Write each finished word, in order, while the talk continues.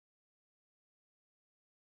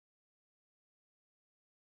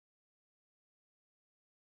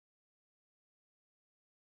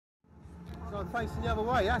facing the other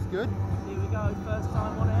way, that's good. Here we go, first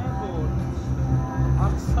time on Airborne.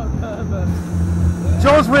 I'm so nervous.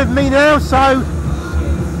 John's with me now, so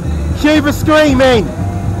cue the screaming.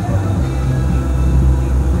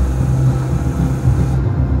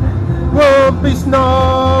 Won't be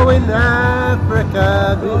snow in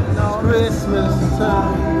Africa this Christmas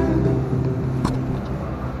time.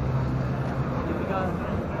 Here we go.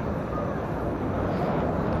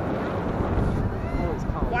 Oh, it's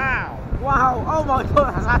cold. Wow! Wow! Oh my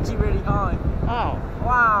god, that's actually really high. Oh!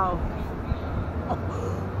 Wow!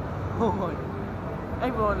 Oh my.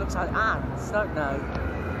 Everyone looks like ants, don't they?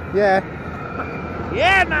 Yeah.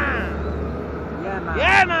 Yeah, man! Yeah, man.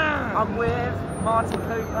 Yeah, man! I'm with Martin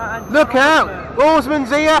Cooper and Look out! Oarsman's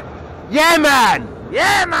here! Yeah, man!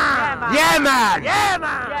 Yeah, man! Yeah, man! Yeah,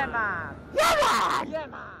 man! Yeah, man! Yeah, man! Yeah,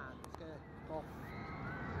 man!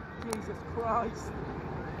 Jesus Christ!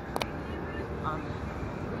 I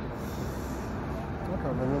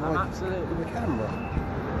can't remember I'm the absolutely camera.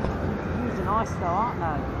 using ice though, aren't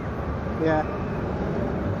they? Yeah.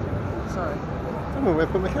 Sorry. I don't know where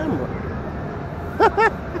to put my camera.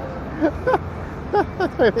 I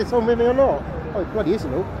don't know if it's on with me or not. Oh, it bloody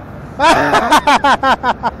isn't all.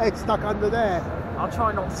 It's stuck under there. I'll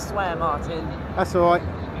try not to swear, Martin. That's alright.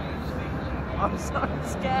 I'm so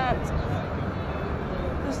scared.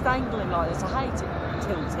 Just angling like this, I hate it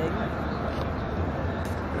tilting.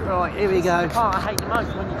 Right, here we go. The part I hate the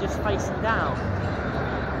most when you're just facing down.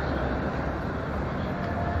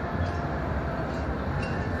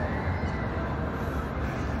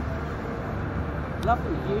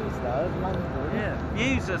 Lovely views though of London. Yeah,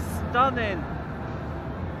 views are stunning.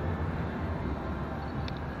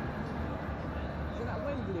 Is that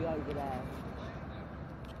Wembley over there?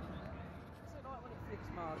 What's it like when it flips,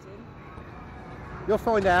 Martin? You'll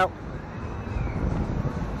find out.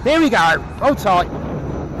 Here we go. Hold tight.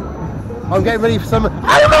 I'm getting ready for some. Oh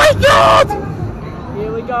my God!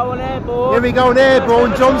 Here we go on Airborne. Here we go on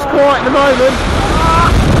Airborne. John's quiet at the moment.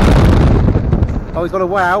 Oh, he's got a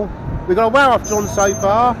wow. We've got a wow off John so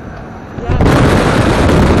far. Yeah.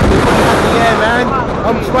 Yeah, man.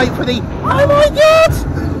 I'm straight for the. Oh my God!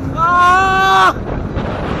 Ah!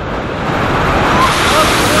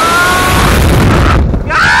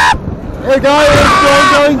 Here we go.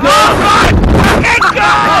 Going. Oh my fucking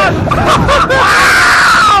God! Wow!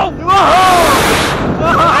 Wow!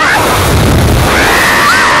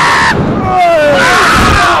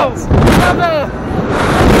 Love it!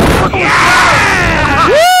 Yeah!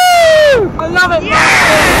 Woo! I love it! Yeah!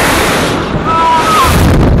 Oh,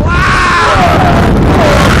 Wow!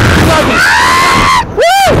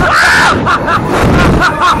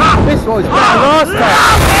 This one's better last time.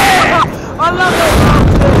 I love it!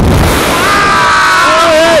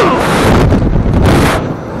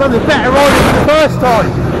 Nothing better on it than the first time.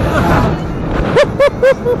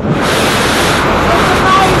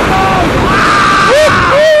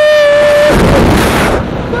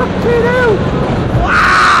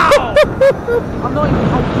 Wow! I'm not even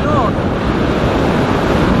holding on.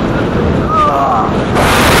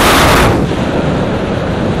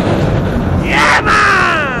 Yeah,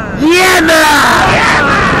 man! Yeah, man! Yeah,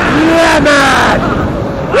 man! Yeah, man!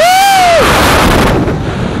 Woo!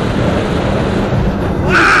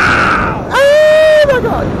 Wow! Oh my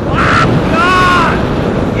God! Wow, God!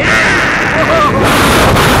 Yeah!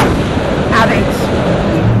 Have it!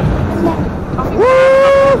 Woo!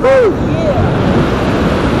 Yeah.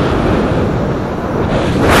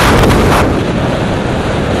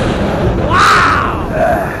 Wow!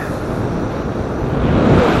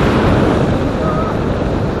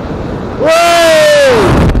 Whoa!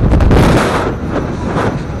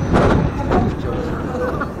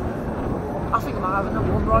 I think I might have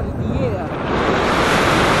another one ride of the year.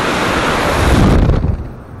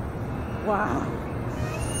 Wow.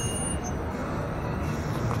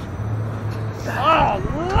 Oh,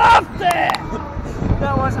 loved it!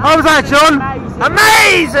 That was How was that, John?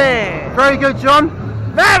 Amazing! Very good, John.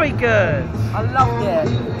 Very good! I loved it.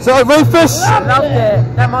 So, Rufus? I loved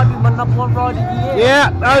it. That might be my number one ride of the year.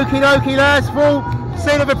 Yeah, okie dokie, lads. Full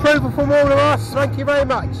seal of approval from all of us. Thank you very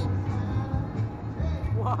much.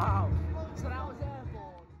 Wow. So that was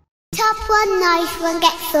Airborne. Top one, nice one,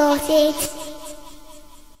 get sorted.